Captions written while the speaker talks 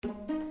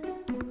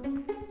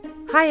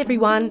Hi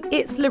everyone,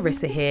 it's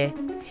Larissa here.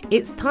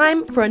 It's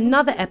time for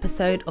another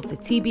episode of the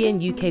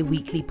TBN UK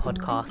Weekly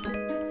podcast.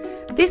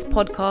 This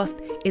podcast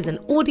is an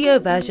audio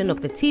version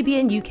of the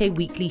TBN UK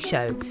Weekly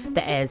show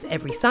that airs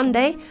every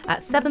Sunday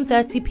at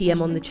 7:30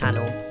 p.m. on the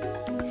channel.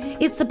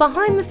 It's a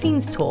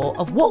behind-the-scenes tour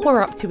of what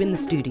we're up to in the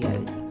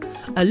studios,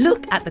 a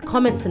look at the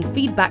comments and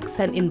feedback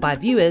sent in by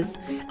viewers,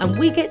 and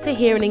we get to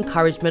hear an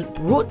encouragement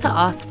brought to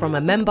us from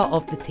a member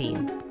of the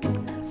team.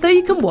 So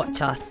you can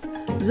watch us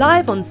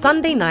live on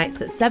Sunday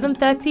nights at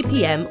 7:30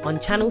 p.m. on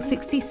Channel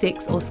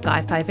 66 or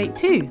Sky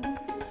 582,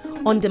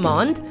 on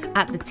demand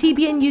at the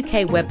TBN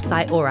UK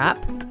website or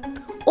app,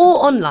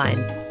 or online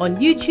on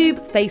YouTube,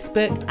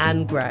 Facebook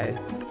and Grow.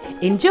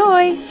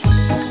 Enjoy!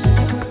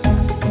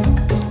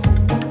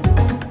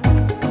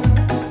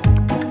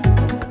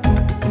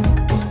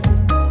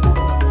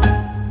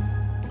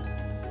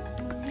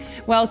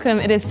 Welcome.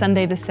 It is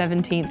Sunday the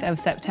 17th of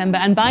September,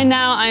 and by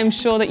now I am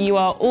sure that you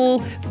are all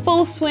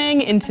full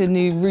swing into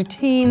new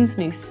routines,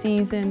 new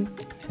season.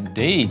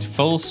 Indeed,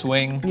 full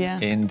swing, Yeah.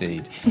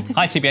 Indeed.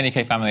 Hi TBN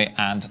UK family,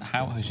 and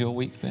how has your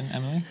week been,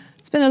 Emily?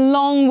 It's been a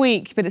long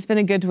week, but it's been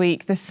a good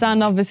week. The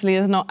sun obviously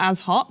is not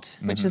as hot,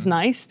 which is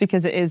nice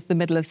because it is the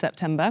middle of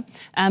September.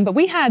 But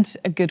we had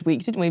a good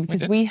week, didn't we?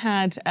 Because we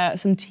had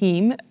some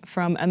team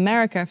from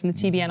America, from the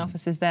TBN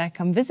offices there,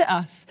 come visit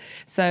us.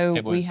 So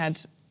we had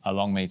a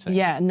long meeting.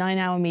 Yeah,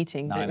 9-hour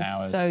meeting. 9 it was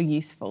hours. So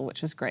useful,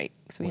 which was great.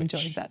 So we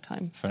enjoyed that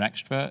time. For an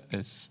extrovert,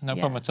 it's no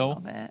problem at all.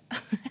 Love it.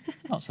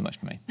 Not so much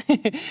for me.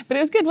 But it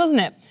was good, wasn't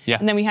it? Yeah.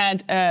 And then we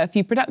had a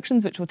few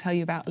productions, which we'll tell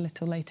you about a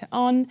little later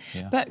on.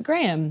 Yeah. But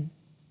Graham,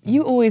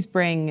 you always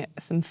bring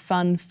some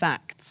fun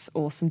facts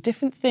or some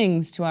different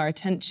things to our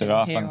attention. There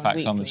are here fun facts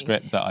Weekly. on the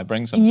script that I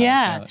bring sometimes.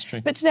 Yeah, That's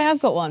true. but today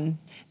I've got one.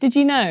 Did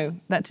you know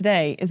that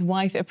today is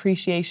Wife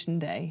Appreciation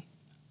Day?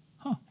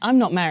 Huh. I'm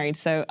not married,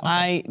 so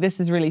this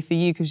is really for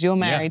you because you're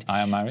married. Yeah,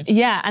 I am married.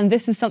 Yeah, and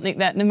this is something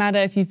that no matter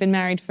if you've been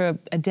married for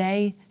a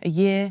day, a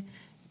year,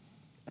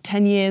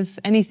 10 years,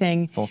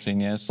 anything. 14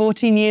 years.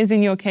 14 years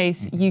in your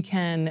case, you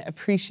can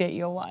appreciate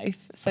your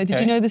wife. So did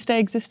you know this day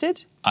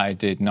existed? I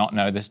did not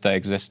know this day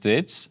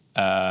existed.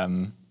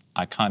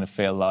 I kind of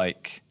feel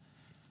like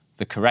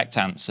the correct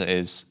answer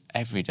is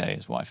every day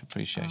is Wife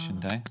Appreciation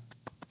Day.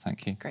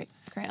 Thank you. Great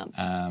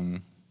answer.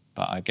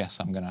 But I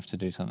guess I'm going to have to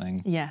do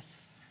something.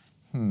 Yes.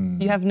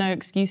 You have no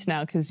excuse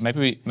now because...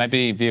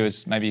 Maybe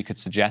viewers, maybe you could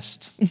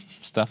suggest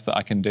stuff that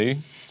I can do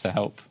to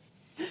help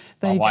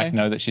my wife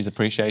know that she's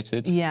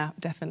appreciated. Yeah,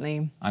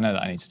 definitely. I know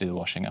that I need to do the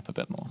washing up a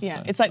bit more. Yeah,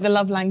 so. it's like the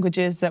love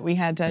languages that we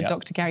had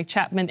Dr. Gary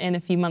Chapman in a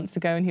few months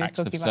ago, and he was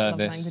talking about love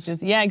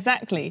languages. Yeah,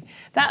 exactly.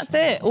 That's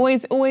it.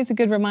 Always a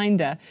good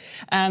reminder.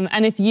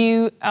 And if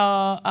you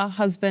are a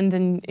husband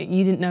and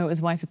you didn't know it was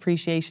Wife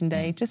Appreciation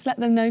Day, just let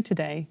them know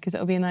today because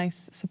it'll be a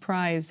nice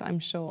surprise, I'm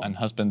sure. And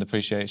Husband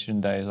Appreciation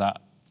Day, is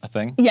that a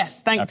thing?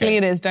 Yes, thankfully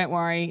it is. Don't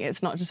worry,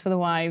 it's not just for the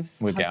wives.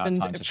 We'll get our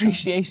Husband time to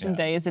Appreciation shine.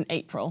 Day is in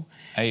April.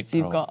 So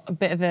you've got a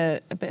bit of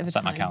a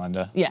Set my time.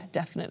 calendar. Yeah,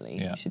 definitely.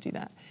 Yeah. You should do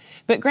that.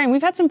 But Graham,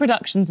 we've had some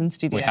productions in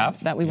studio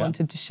that we yeah.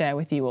 wanted to share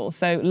with you all.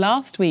 So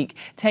last week,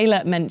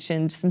 Taylor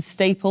mentioned some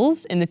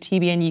staples in the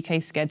TBN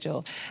UK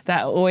schedule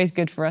that are always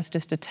good for us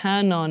just to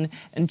turn on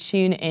and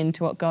tune in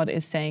to what God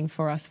is saying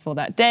for us for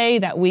that day,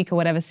 that week, or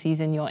whatever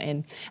season you're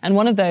in. And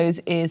one of those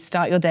is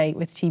Start Your Day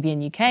with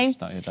TBN UK.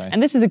 Start Your Day.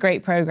 And this is a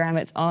great programme.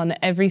 It's on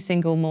every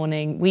single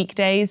morning,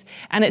 weekdays,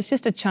 and it's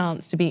just a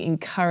chance to be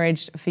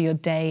encouraged for your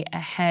day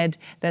ahead.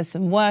 There's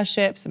some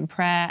worship, some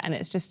prayer, and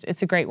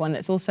it's a great one.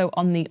 It's also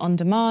on the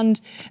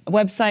on-demand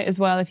website as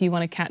well if you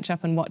want to catch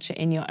up and watch it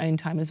in your own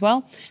time as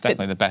well. It's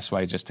definitely the best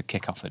way just to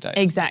kick off a day.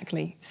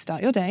 Exactly.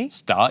 Start your day.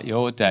 Start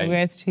your day.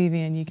 With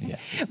TBN UK. Yes,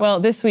 exactly. Well,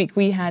 this week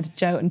we had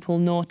Joe and Paul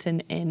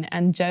Norton in,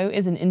 and Joe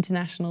is an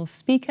international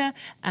speaker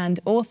and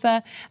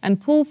author, and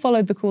Paul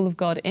followed the call of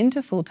God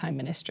into full-time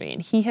ministry,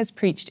 and he has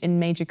preached in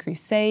major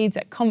crusades,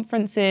 at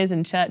conferences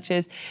and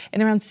churches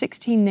in around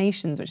 16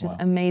 nations, which is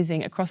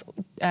amazing, across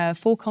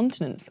 4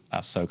 continents.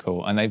 That's so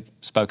cool. And they've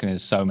spoken in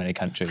so many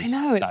countries. I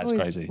know, it's always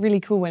crazy.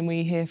 really cool when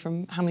we hear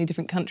from how many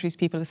different countries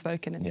people have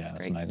spoken in. Yeah, it's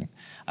that's great. amazing.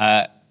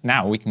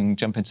 Now we can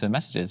jump into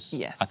messages.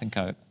 Yes. I think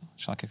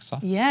shall I kick us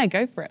off? Yeah,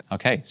 go for it.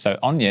 Okay, so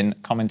Onion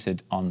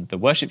commented on the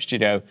worship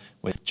studio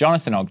with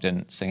Jonathan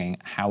Ogden singing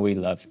How We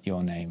Love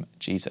Your Name,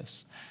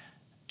 Jesus.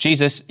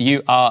 Jesus,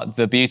 you are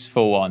the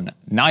beautiful one.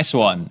 Nice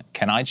one.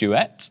 Can I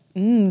duet?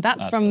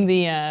 That's from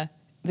the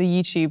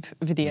YouTube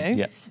video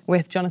Yeah.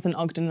 with Jonathan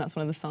Ogden. That's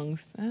one of the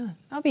songs.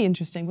 That'd be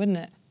interesting, wouldn't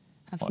it?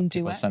 Have some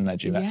People duets. send their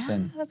duets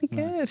in. That'd be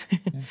good.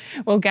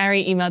 Well,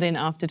 Gary emailed in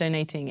after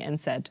donating and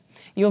said,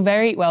 "You're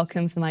very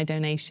welcome for my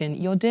donation.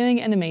 You're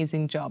doing an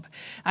amazing job.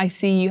 I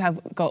see you have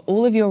got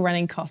all of your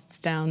running costs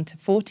down to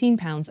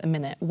 £14 a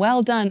minute.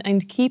 Well done,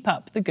 and keep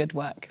up the good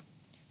work."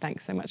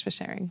 Thanks so much for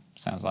sharing.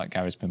 Sounds like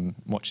Gary's been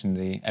watching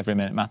the Every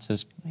Minute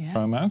Matters Yes.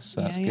 promo,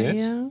 so that's Yeah, good.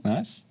 yeah.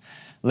 Nice.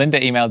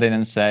 Linda emailed in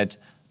and said,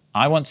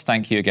 I want to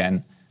thank you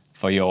again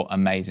for your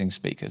amazing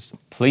speakers.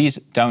 Please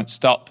don't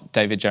stop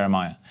David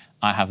Jeremiah.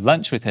 I have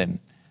lunch with him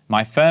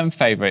My firm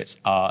favourites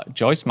are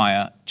Joyce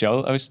Meyer,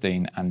 Joel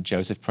Osteen, and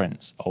Joseph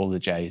Prince, all the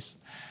J's.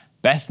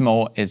 Beth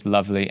Moore is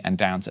lovely and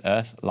down to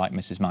earth, like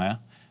Mrs. Meyer.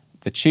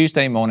 The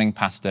Tuesday morning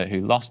pastor who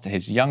lost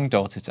his young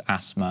daughter to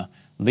asthma,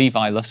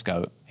 Levi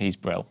Lusko, he's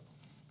brill.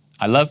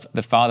 I love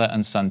the father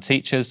and son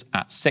teachers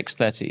at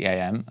 6:30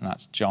 a.m, and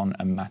that's John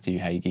and Matthew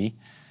Hagee.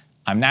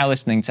 I'm now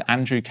listening to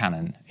Andrew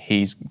Cannon.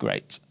 He's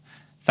great.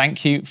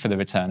 Thank you for the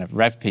return of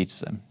Rev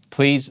Peterson.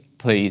 Please,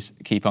 please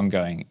keep on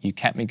going. You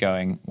kept me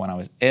going when I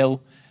was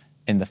ill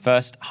in the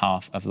first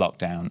half of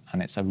lockdown,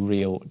 and it's a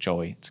real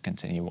joy to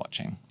continue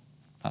watching.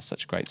 That's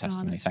such a great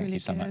testimony. Thank you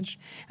so much.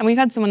 And we've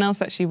had someone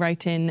else actually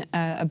write in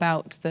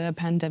about the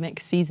pandemic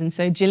season.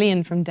 So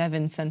Gillian from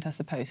Devon sent us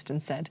a post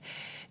and said,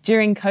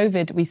 during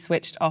COVID, we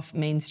switched off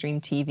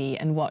mainstream TV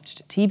and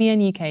watched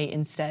TBN UK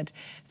instead.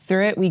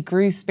 Through it, we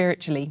grew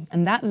spiritually,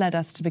 and that led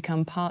us to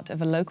become part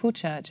of a local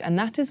church, and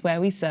that is where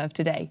we serve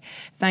today.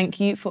 Thank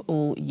you for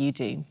all you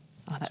do.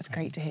 Oh, that's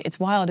great to hear. It's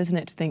wild, isn't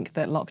it, to think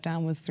that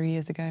lockdown was 3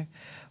 years ago.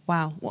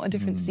 Wow, what a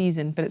different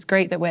season. But it's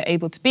great that we're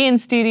able to be in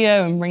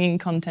studio and bringing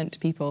content to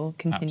people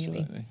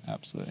continually.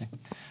 Absolutely.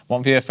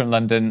 One viewer from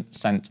London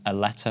sent a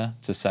letter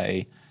to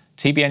say,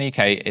 TBN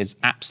UK is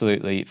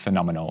absolutely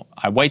phenomenal.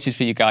 I waited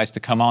for you guys to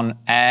come on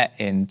air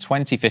in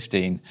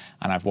 2015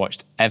 and I've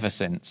watched ever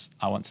since.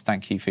 I want to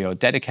thank you for your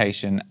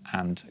dedication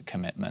and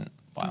commitment.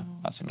 Wow,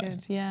 that's amazing.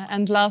 Good, yeah.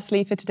 And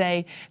lastly for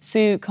today,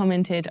 Sue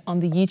commented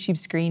on the YouTube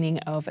screening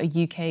of a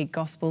UK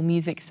gospel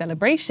music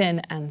celebration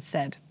and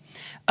said,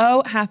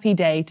 oh, happy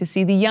day to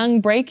see the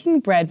young breaking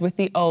bread with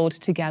the old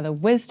to gather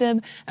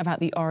wisdom about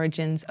the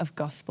origins of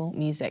gospel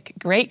music.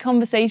 Great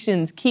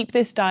conversations. Keep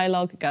this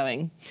dialogue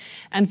going.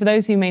 And for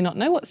those who may not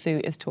know what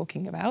Sue is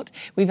talking about,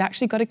 we've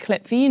actually got a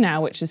clip for you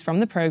now, which is from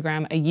the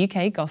programme A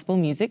UK Gospel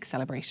Music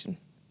Celebration.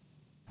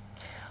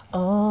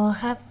 Oh,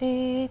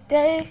 happy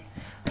day.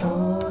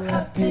 Oh,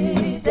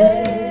 happy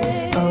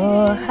day.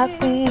 Oh,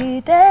 happy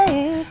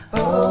day.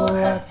 Oh,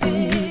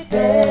 happy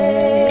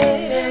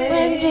day.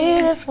 When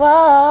Jesus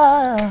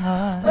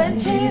was. When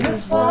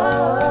Jesus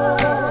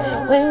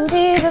was. When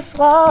Jesus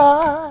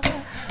was.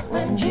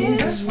 When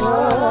Jesus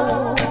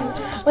was.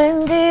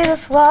 When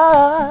Jesus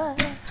was.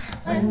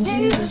 When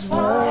Jesus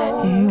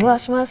was. He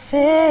washed my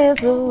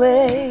sins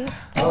away.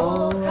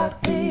 Oh,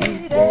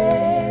 happy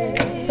day.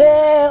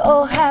 Say,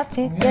 oh,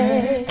 happy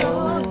day.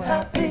 Oh,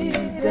 happy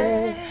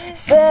day.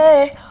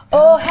 Say,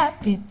 oh,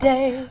 happy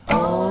day.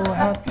 Oh,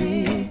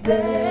 happy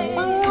day.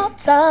 One more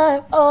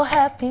time. Oh,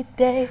 happy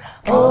day.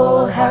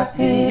 Oh,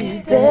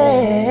 happy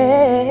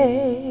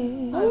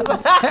day.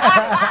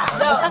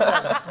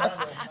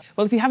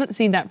 Well, if you haven't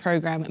seen that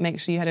programme, make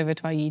sure you head over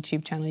to our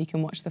YouTube channel. You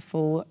can watch the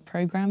full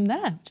programme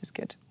there, which is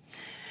good.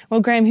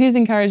 Well, Graham, who's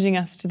encouraging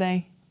us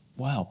today?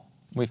 Well,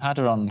 we've had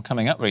her on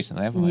Coming Up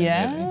recently, haven't we?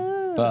 Yeah. Really?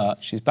 But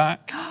she's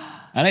back.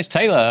 And it's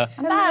Taylor.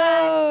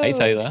 Hello. Hey,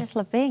 Taylor. I just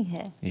love being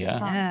here.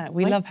 Yeah,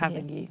 we love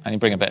having you. And you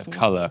bring a bit of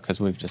colour because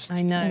we've just,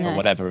 I know. for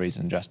whatever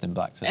reason, dressed in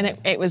black today. And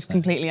it was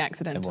completely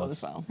accidental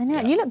as well. I know,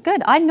 and you look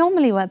good. I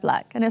normally wear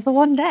black, and it's the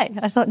one day.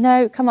 I thought,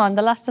 no, come on,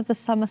 the last of the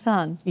summer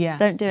sun. Yeah.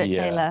 Don't do it,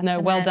 Yeah. Taylor. No,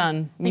 And well then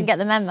done. Didn't get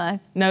the memo.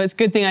 No, it's a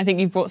good thing I think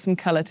you've brought some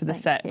colour to the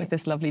Thank set you. with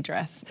this lovely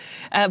dress.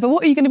 But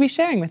what are you going to be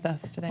sharing with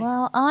us today?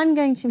 Well, I'm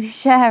going to be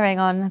sharing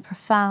on a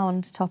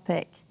profound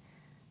topic,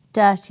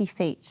 dirty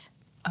feet.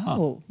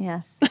 Oh.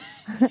 Yes.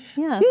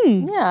 Yeah.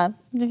 Yeah.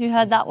 Have you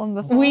heard that one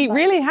before? We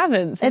really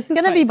haven't. So It's this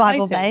is going to quite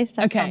be exciting. Bible-based,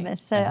 I Okay.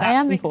 promise. So That's I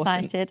am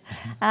important. excited.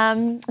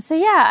 So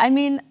yeah, I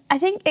mean, I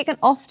think it can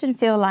often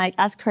feel like,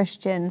 as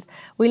Christians,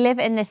 we live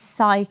in this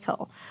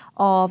cycle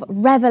of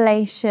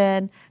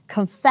revelation,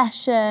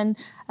 confession,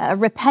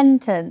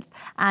 repentance,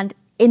 and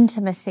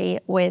intimacy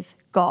with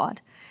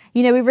God.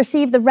 You know, we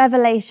receive the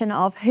revelation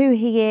of who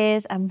he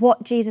is and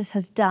what Jesus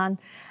has done.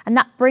 And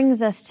that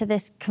brings us to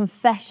this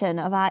confession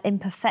of our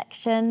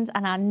imperfections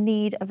and our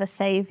need of a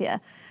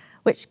saviour,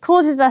 which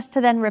causes us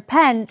to then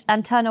repent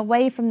and turn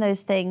away from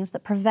those things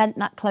that prevent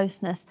that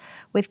closeness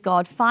with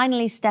God,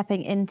 finally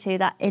stepping into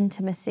that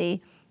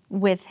intimacy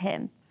with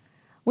him.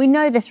 We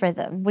know this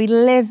rhythm. We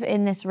live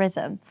in this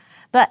rhythm.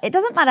 But it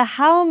doesn't matter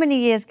how many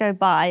years go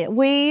by,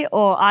 we,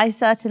 or I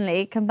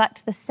certainly, come back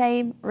to the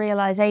same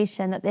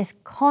realization that this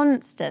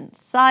constant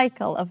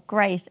cycle of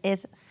grace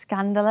is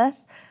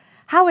scandalous.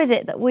 How is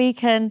it that we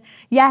can,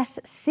 yes,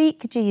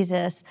 seek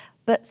Jesus,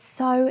 but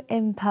so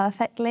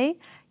imperfectly,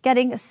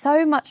 getting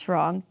so much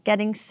wrong,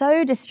 getting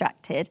so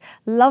distracted,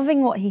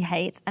 loving what he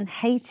hates and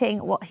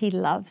hating what he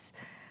loves?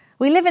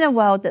 We live in a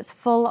world that's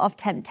full of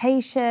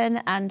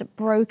temptation and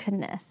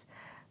brokenness.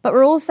 But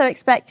we're also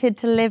expected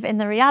to live in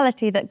the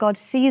reality that God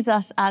sees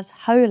us as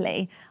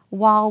holy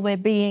while we're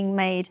being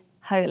made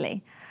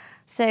holy.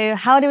 So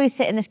how do we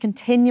sit in this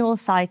continual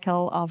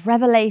cycle of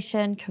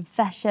revelation,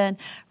 confession,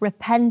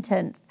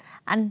 repentance,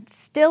 and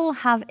still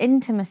have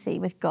intimacy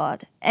with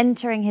God,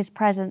 entering his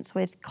presence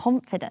with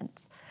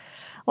confidence?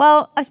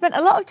 Well, I've spent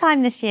a lot of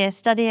time this year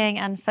studying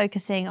and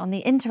focusing on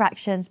the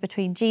interactions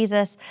between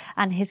Jesus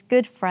and his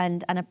good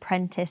friend and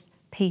apprentice,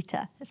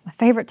 Peter. It's my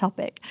favourite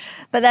topic.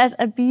 But there's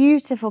a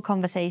beautiful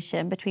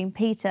conversation between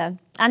Peter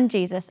and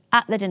Jesus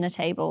at the dinner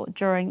table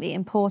during the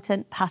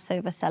important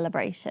Passover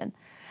celebration.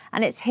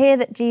 And it's here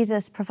that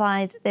Jesus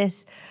provides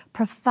this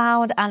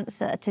profound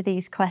answer to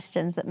these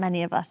questions that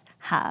many of us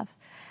have.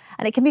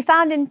 And it can be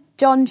found in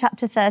John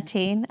chapter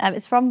 13.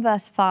 It's from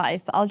verse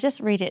 5, but I'll just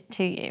read it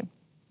to you.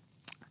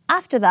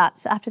 After that,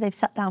 so after they've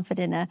sat down for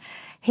dinner,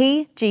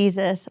 he,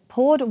 Jesus,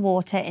 poured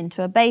water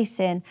into a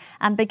basin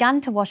and began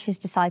to wash his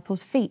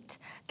disciples' feet,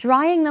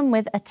 drying them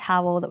with a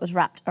towel that was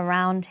wrapped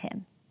around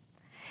him.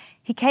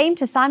 He came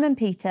to Simon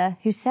Peter,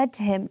 who said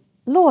to him,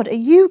 "Lord, are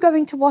you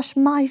going to wash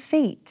my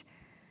feet?"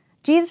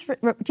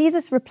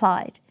 Jesus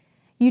replied,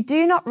 "You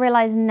do not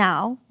realize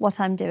now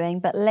what I'm doing,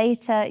 but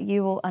later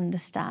you will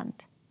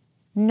understand."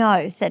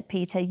 "No," said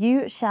Peter,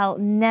 "you shall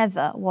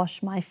never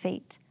wash my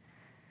feet."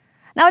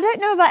 Now, I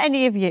don't know about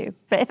any of you,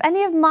 but if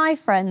any of my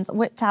friends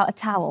whipped out a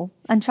towel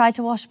and tried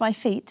to wash my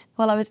feet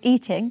while I was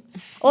eating,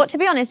 or to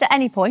be honest, at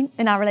any point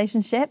in our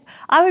relationship,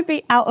 I would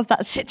be out of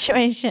that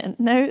situation.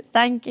 No,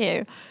 thank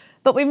you.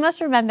 But we must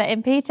remember,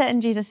 in Peter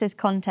and Jesus'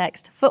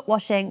 context, foot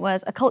washing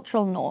was a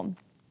cultural norm.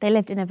 They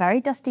lived in a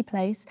very dusty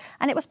place,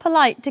 and it was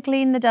polite to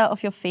clean the dirt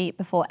off your feet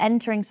before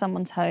entering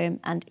someone's home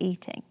and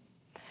eating.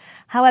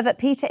 However,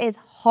 Peter is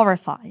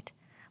horrified.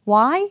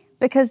 Why?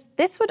 Because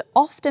this would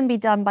often be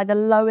done by the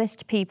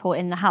lowest people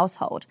in the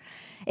household.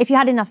 If you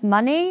had enough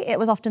money, it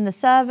was often the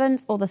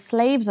servants or the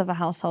slaves of a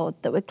household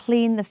that would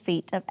clean the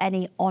feet of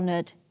any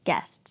honoured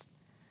guests.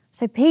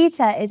 So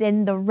Peter is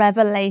in the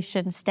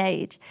revelation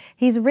stage.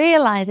 He's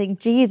realising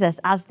Jesus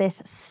as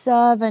this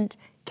servant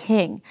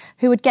king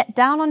who would get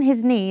down on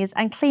his knees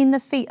and clean the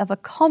feet of a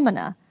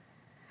commoner.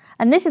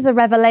 And this is a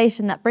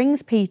revelation that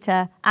brings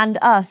Peter and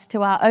us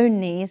to our own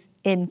knees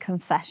in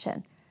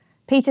confession.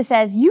 Peter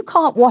says, "You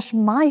can't wash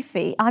my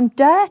feet. I'm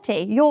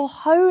dirty. You're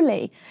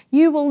holy.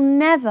 You will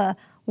never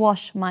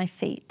wash my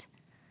feet."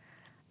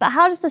 But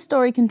how does the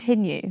story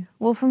continue?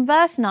 Well, from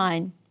verse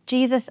 9,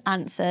 Jesus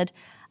answered,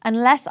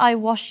 "Unless I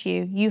wash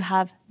you, you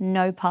have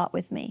no part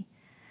with me."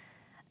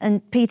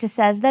 And Peter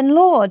says, "Then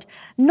Lord,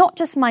 not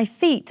just my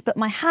feet, but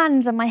my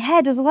hands and my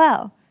head as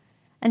well."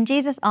 And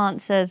Jesus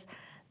answers,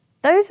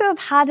 "Those who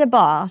have had a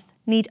bath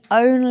need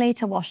only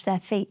to wash their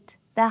feet.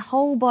 Their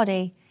whole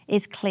body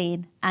is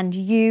clean, and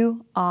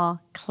you are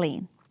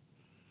clean."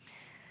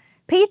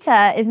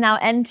 Peter is now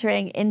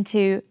entering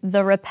into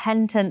the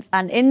repentance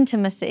and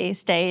intimacy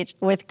stage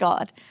with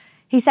God.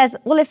 He says,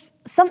 "Well, if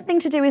something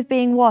to do with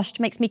being washed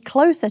makes me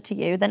closer to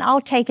you, then I'll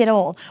take it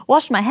all.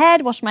 Wash my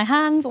head, wash my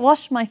hands,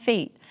 wash my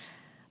feet."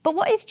 But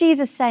what is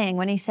Jesus saying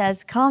when he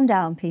says, "Calm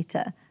down,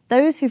 Peter.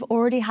 Those who've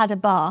already had a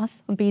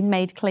bath and been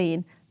made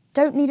clean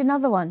don't need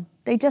another one.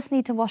 They just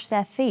need to wash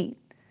their feet"?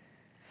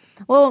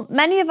 Well,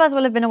 many of us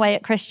will have been away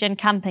at Christian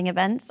camping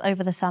events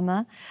over the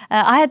summer.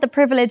 I had the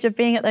privilege of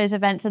being at those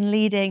events and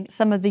leading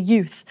some of the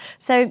youth.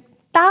 So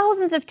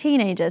thousands of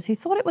teenagers who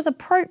thought it was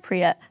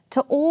appropriate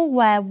to all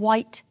wear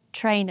white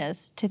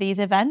trainers to these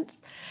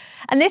events.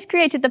 And this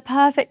created the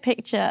perfect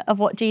picture of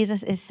what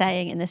Jesus is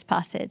saying in this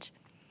passage.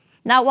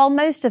 Now, while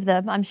most of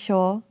them, I'm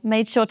sure,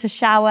 made sure to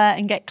shower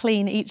and get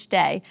clean each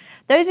day,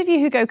 those of you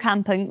who go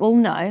camping will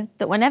know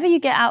that whenever you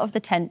get out of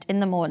the tent in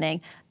the morning,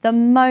 the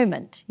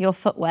moment your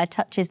footwear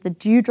touches the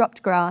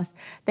dew-dropped grass,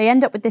 they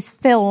end up with this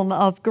film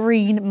of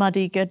green,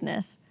 muddy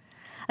goodness.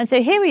 And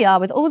so here we are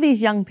with all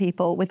these young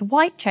people with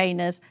white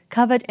trainers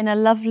covered in a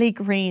lovely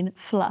green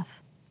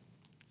fluff.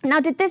 Now,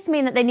 did this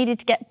mean that they needed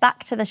to get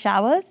back to the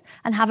showers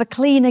and have a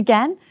clean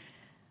again?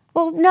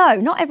 Well, no,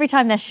 not every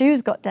time their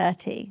shoes got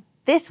dirty.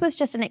 This was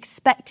just an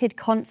expected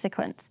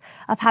consequence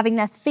of having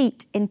their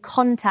feet in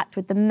contact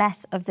with the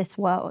mess of this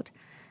world.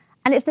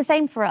 And it's the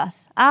same for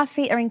us. Our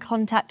feet are in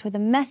contact with a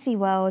messy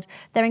world.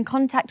 They're in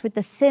contact with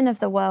the sin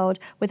of the world,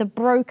 with a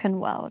broken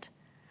world.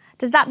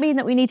 Does that mean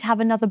that we need to have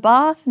another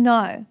bath?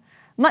 No.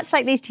 Much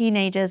like these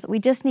teenagers, we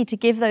just need to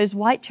give those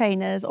white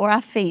trainers or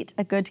our feet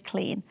a good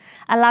clean,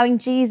 allowing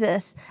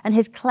Jesus and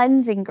his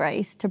cleansing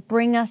grace to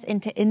bring us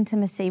into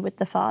intimacy with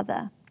the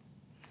Father.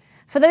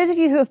 For those of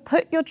you who have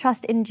put your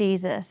trust in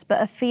Jesus but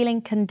are feeling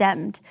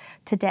condemned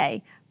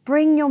today,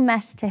 bring your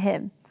mess to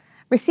him.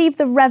 Receive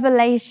the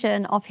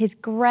revelation of his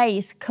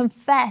grace,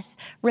 confess,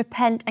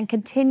 repent, and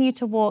continue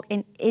to walk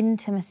in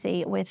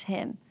intimacy with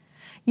him.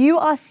 You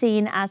are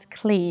seen as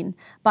clean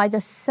by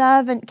the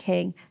servant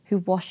king who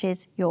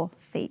washes your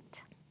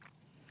feet.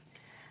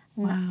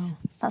 Wow.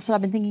 That's what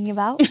I've been thinking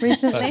about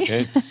recently.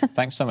 So good.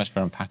 Thanks so much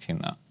for unpacking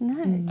that.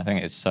 No. I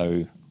think it's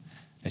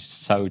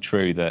so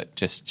true that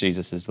just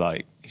Jesus is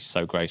he's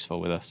so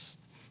graceful with us,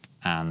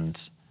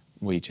 and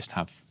we just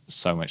have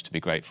so much to be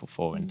grateful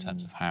for in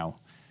terms of how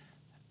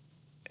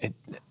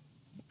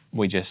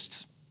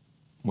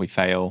we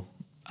fail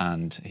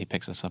and he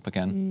picks us up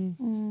again.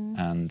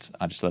 And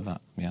I just love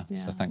that. Yeah.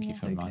 So thank you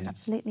for reminding us.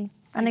 Absolutely.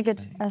 And a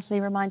good earthly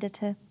reminder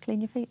to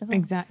clean your feet as well.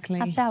 Exactly.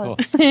 Have showers.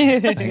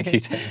 Thank you,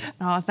 Taylor.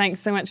 Oh,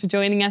 thanks so much for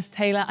joining us,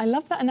 Taylor. I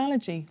love that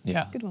analogy. Yeah.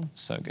 It's a good one.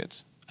 So good.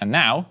 And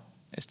now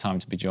it's time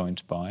to be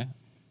joined by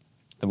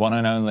the one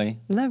and only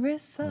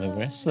Larissa.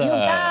 Larissa.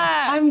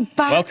 I'm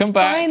back. Welcome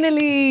back.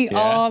 Finally. Yeah.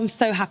 Oh, I'm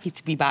so happy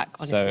to be back,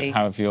 honestly. So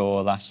how have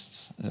your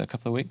last a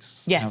couple of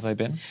weeks? Yes. How have they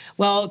been?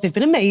 Well, they've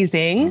been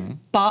amazing,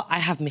 but I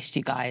have missed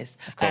you guys.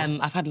 Of course.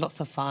 I've had lots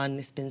of fun.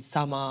 It's been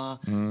summer,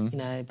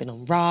 been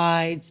on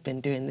rides,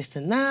 been doing this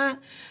and that.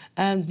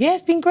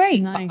 It's been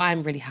great, Nice. but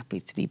I'm really happy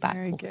to be back.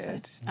 Very also.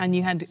 good. And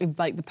you had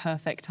like the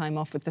perfect time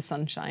off with the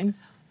sunshine.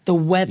 The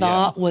weather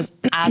Yeah. was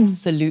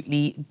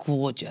absolutely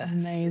gorgeous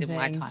Amazing. in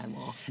my time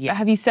off. But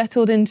have you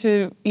settled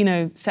into,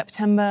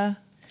 September,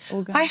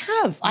 August?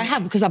 I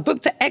have, because I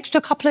booked an extra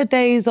couple of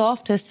days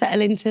off to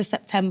settle into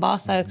September.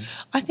 So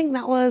I think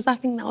that was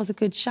a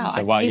good shout.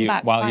 So I while came you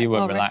back while quite you were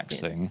well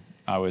relaxing, rested.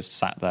 I was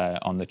sat there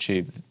on the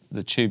tube.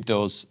 The tube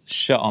doors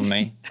shut on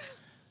me,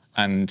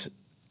 and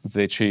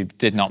the tube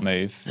did not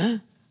move.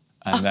 And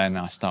then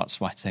I start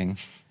sweating.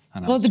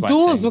 And Well, I'm the sweating.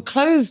 doors were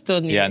closed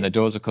on you. Yeah, and the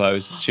doors are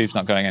closed. The tube's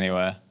not going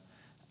anywhere.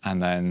 And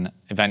then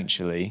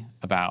eventually,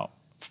 about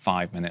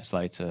 5 minutes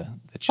later,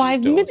 the tube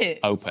 5 doors minutes?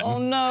 open. Oh,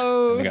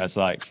 no. And the guy's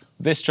like,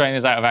 this train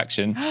is out of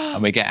action.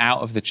 And we get out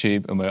of the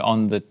tube and we're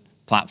on the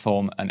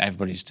platform and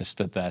everybody's just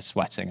stood there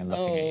sweating and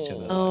looking at each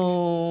other.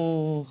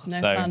 Oh,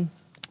 No So- fun.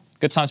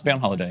 Good time to be on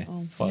holiday.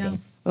 Well yeah.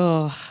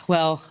 done.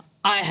 well,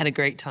 I had a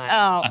great time.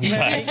 Oh,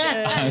 Glad.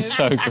 I'm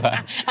so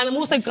glad. And I'm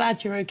also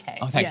glad you're okay.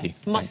 Oh, thank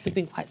Yes. you. Must Thank have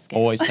you. been quite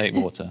scary. Always take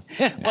water.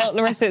 Well,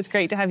 Larissa, it's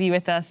great to have you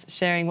with us,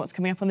 sharing what's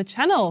coming up on the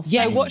channel. So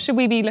Yes. what should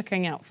we be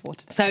looking out for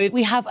today? So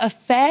we have a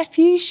fair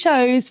few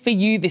shows for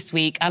you this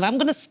week, and I'm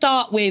going to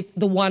start with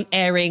the one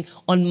airing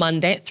on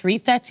Monday at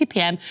 3:30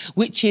 p.m,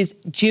 which is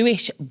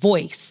Jewish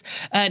Voice.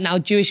 Now,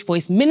 Jewish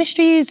Voice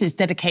Ministries is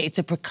dedicated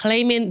to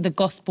proclaiming the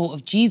gospel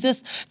of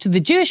Jesus to the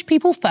Jewish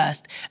people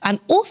first, and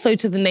also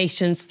to the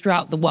nations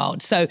throughout the world.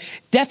 So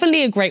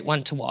definitely a great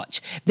one to watch.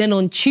 Then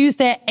on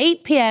Tuesday at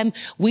 8 p.m,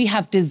 we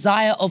have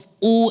Desire of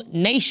All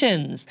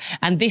Nations,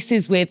 and this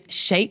is with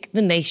Shake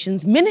the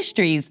Nations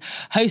Ministries,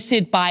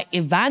 hosted by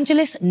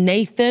evangelist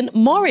Nathan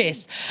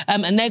Morris.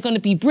 And they're going to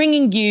be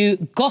bringing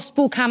you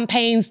gospel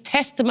campaigns,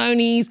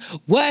 testimonies,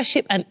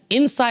 worship, and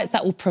insights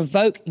that will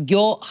provoke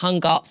your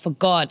hunger for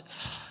God.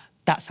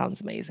 That sounds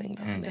amazing,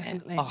 doesn't it?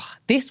 Definitely. Oh,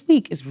 this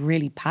week is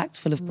really packed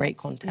full of great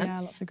content. Yeah,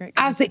 lots of great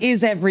As it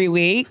is every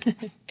week.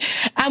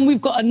 And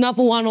we've got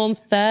another one on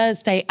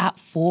Thursday at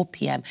 4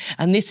 p.m.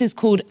 And this is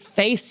called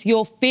Face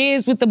Your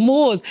Fears with the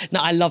Moors.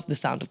 Now, I love the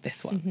sound of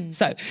this one.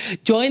 So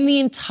join the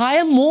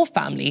entire Moor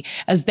family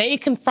as they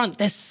confront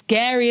the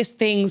scariest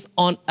things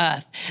on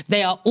earth.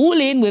 They are all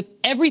in with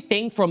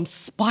everything from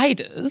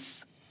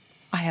spiders.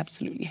 I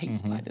absolutely hate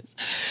spiders.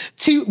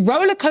 To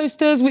roller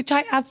coasters, which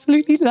I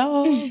absolutely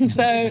love.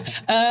 So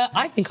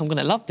I think I'm going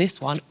to love this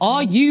one.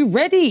 Are you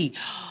ready?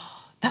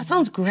 That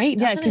sounds great,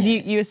 Yeah, doesn't because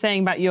it? you were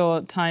saying about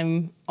your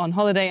time on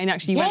holiday and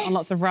actually you went on Yes.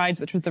 lots of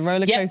rides, which was the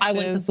roller Yep, coasters. I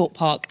went to Thorpe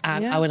Park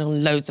and Yeah. I went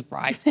on loads of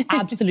rides.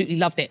 Absolutely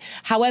loved it.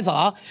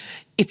 However,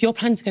 if you're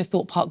planning to go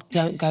Thorpe Park,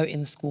 don't go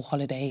in the school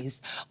holidays.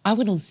 I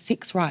went on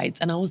 6 rides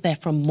and I was there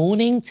from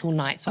morning till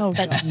night. So I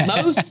spent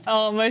most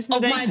most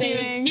of the day my day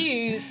in queuing.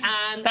 queues,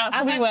 and That's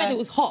as probably I where- said, it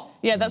was hot.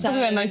 Yeah, that's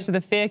probably where most of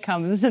the fear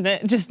comes, isn't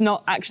it? Just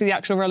not actually the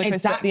actual roller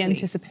coaster, but the Exactly.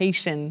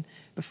 anticipation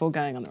before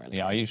going on the roller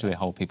coaster. Yeah, I usually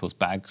hold people's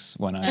bags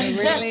when I... Oh,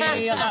 really?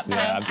 You're that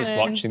Yeah, I'm just person.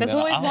 watching There's them.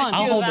 always I'll, one.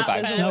 I'll You're hold the that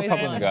bags, person. no Always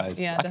problem, one. guys.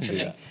 Yeah, I can do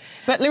definitely. that.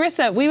 But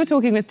Larissa, we were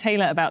talking with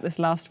Taylor about this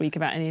last week,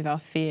 about any of our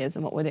fears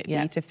and what would it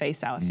Yeah. be to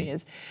face our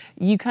fears.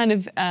 You kind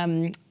of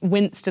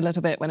winced a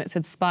little bit when it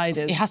said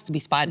spiders. It has to be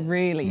spiders.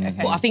 Really?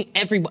 Okay. Well, I think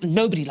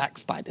nobody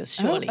likes spiders,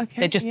 surely. okay,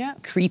 They're just yeah.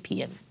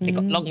 creepy and they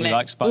got long You legs.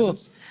 like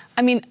spiders?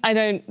 I mean,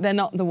 they're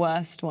not the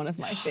worst one of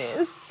my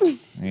fears.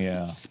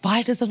 Yeah,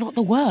 Spiders are not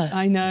the worst.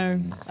 I know,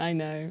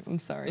 I'm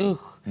sorry. Ugh.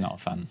 not a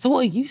fan. So what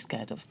are you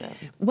scared of then?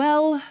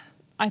 Well,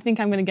 I think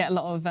I'm going to get a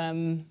lot of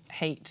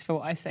hate for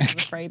what I say I'm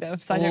afraid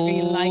of, so I don't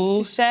really like Oh.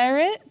 to share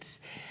it.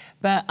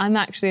 But I'm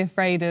actually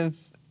afraid of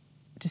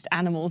just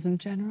animals in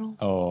general.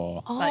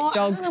 Oh, Like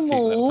dogs.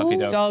 little puppy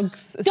dogs.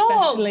 Dogs,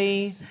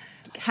 especially Dogs.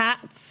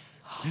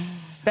 cats,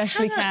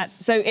 especially Cats.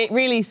 cats. So it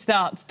really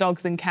starts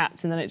dogs and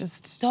cats, and then it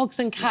just. Dogs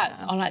and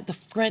cats are like the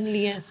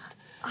friendliest.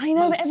 I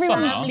know, but most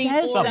everyone family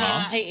says that.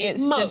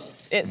 orientated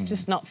most. It's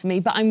just not for me.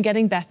 But I'm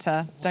getting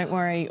better. Don't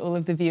worry, all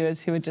of the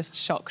viewers who are just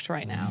shocked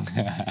right now.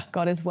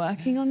 God is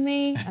working on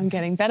me. I'm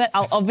getting better.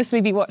 I'll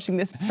obviously be watching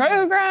this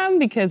program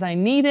because I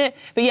need it.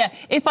 But yeah,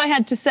 if I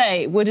had to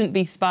say, it wouldn't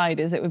be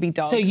spiders, it would be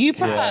dogs. So you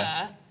prefer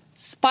Yes.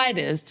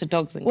 spiders to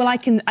dogs and Well,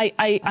 cats?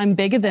 I'm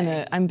bigger than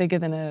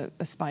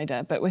a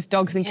spider, but with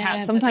dogs and Yeah, cats,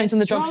 but sometimes they're when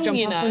the dogs strong, jump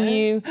you up on know.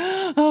 you,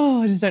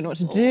 I just don't know what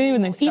to do,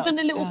 and they start. Even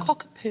a little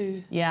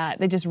cockapoo. Yeah,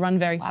 they just run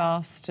very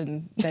fast,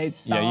 and they.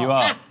 Yeah,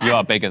 bark. you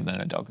are bigger than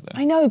a dog, though.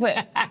 I know,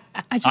 but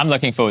I just. I'm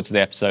looking forward to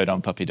the episode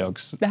on puppy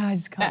dogs. I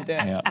just can't do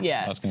it.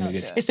 Yeah, that's gonna be can't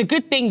good. do it. It's a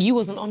good thing you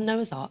wasn't on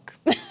Noah's Ark.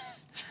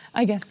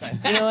 I guess so.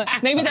 You know what?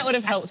 Maybe that would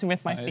have helped me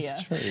with my fear.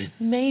 It's true.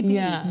 Maybe.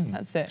 Yeah,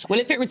 that's it. Well,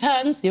 if it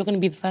returns, you're going to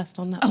be the first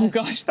on that. Oh list.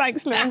 gosh,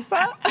 thanks,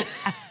 Larissa.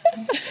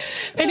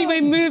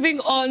 Anyway, moving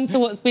on to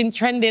what's been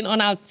trending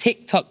on our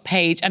TikTok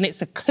page, and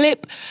it's a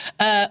clip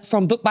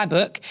from Book by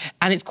Book,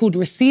 and it's called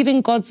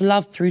 "Receiving God's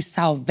Love Through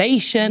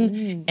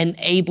Salvation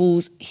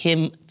Enables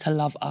Him to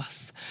Love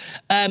Us."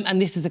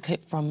 And this is a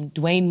clip from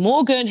Dwayne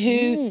Morgan,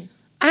 who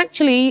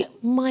actually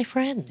my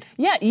friend.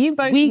 Yeah, you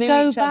both We knew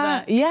go each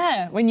back. other.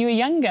 Yeah, when you were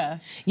younger.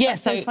 Yeah,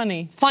 That's so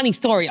funny. Funny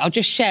story. I'll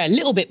just share a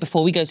little bit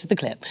before we go to the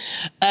clip.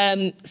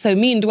 So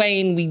me and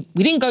Dwayne,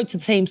 we didn't go to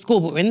the same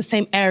school, but we're in the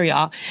same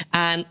area.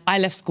 And I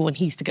left school and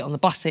he used to get on the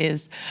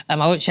buses. I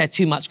won't share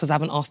too much because I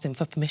haven't asked him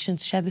for permission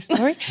to share this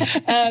story.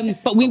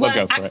 But we We'll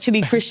go weren't for it.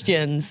 actually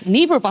Christians.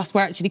 Neither of us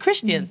were actually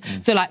Christians.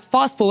 So like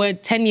fast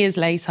forward 10 years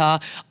later,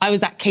 I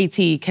was at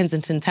KT,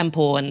 Kensington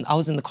Temple, and I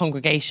was in the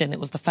congregation.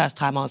 It was the first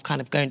time I was kind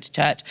of going to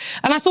church.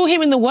 And I saw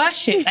him in the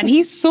worship and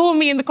he saw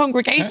me in the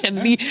congregation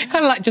and he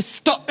kind of like just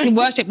stopped in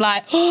worship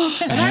like, oh,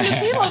 and I looked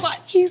at him, I was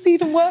like, he's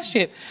in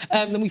worship.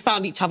 Then we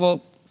found each other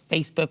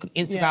Facebook,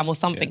 Instagram or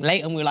something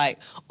later and we were like,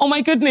 oh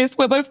my goodness,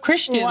 we're both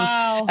Christians.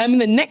 Wow.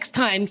 And the next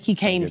time he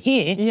came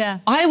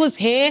here, I was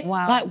here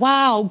like,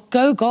 wow,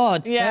 go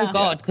God, go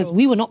God, because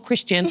we were not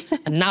Christian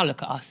and now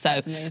look at us.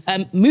 So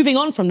moving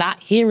on from that,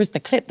 here is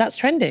the clip that's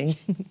trending.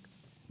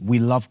 We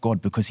love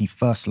God because he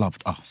first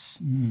loved us.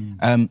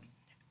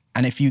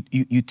 And if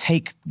you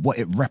take what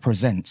it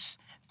represents,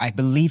 I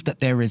believe that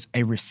there is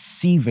a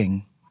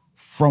receiving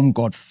from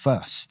God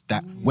first,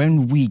 that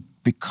when we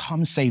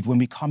become saved, when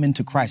we come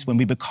into Christ, when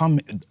we become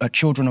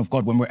children of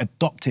God, when we're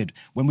adopted,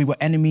 when we were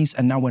enemies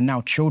and now we're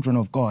now children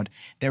of God,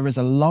 there is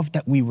a love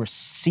that we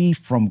receive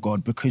from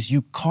God because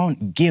you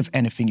can't give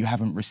anything you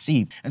haven't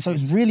received. And so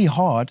it's really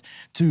hard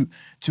to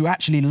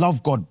actually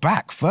love God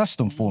back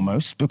first and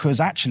foremost, because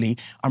actually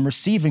I'm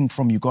receiving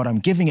from you, God. I'm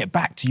giving it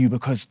back to you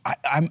because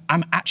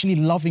I'm actually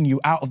loving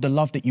you out of the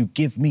love that you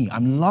give me.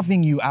 I'm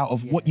loving you out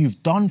of what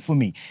you've done for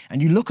me.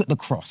 And you look at the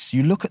cross,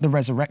 you look at the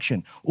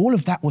resurrection, all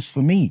of that was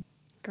for me.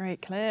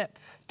 Great clip.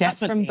 Definitely.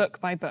 That's from Book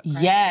by Book,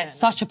 right? Yeah, it's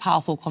such a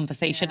powerful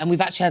conversation. And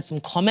we've actually had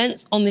some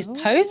comments on this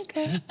post.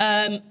 Okay.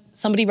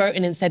 Somebody wrote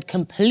in and said,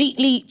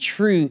 completely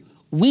true.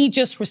 We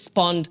just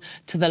respond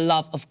to the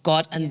love of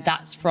God, and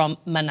that's from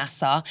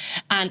Manasseh.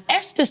 And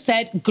Esther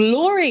said,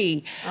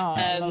 glory. Oh,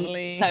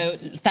 lovely. So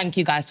thank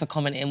you guys for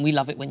commenting. We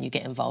love it when you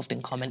get involved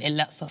in comment. It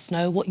lets us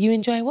know what you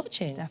enjoy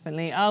watching.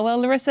 Definitely. Oh, well,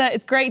 Larissa,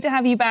 it's great to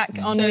have you back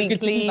on So Weekly.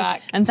 good to be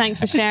back. And thanks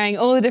for sharing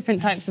all the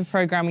different types of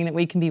programming that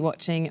we can be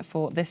watching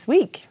for this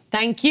week.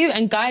 Thank you.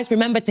 And guys,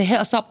 remember to hit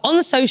us up on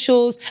the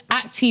socials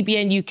at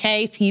TBN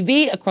UK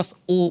TV across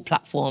all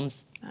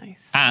platforms.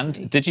 Nice.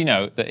 And did you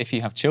know that if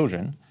you have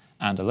children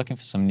and are looking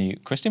for some new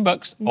Christian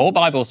books or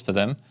Bibles for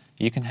them,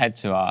 you can head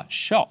to our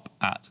shop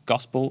at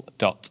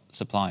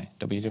gospel.supply,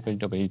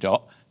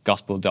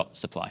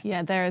 www.gospel.supply.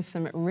 Yeah, there is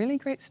some really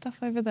great stuff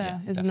over there,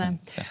 isn't there?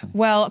 Definitely.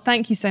 Well,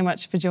 thank you so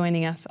much for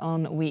joining us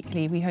on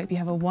Weekly. We hope you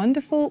have a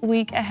wonderful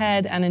week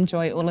ahead and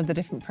enjoy all of the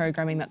different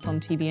programming that's on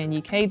TBN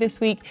UK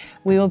this week.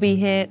 We will be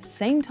here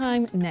same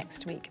time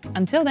next week.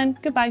 Until then,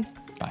 goodbye.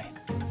 Bye.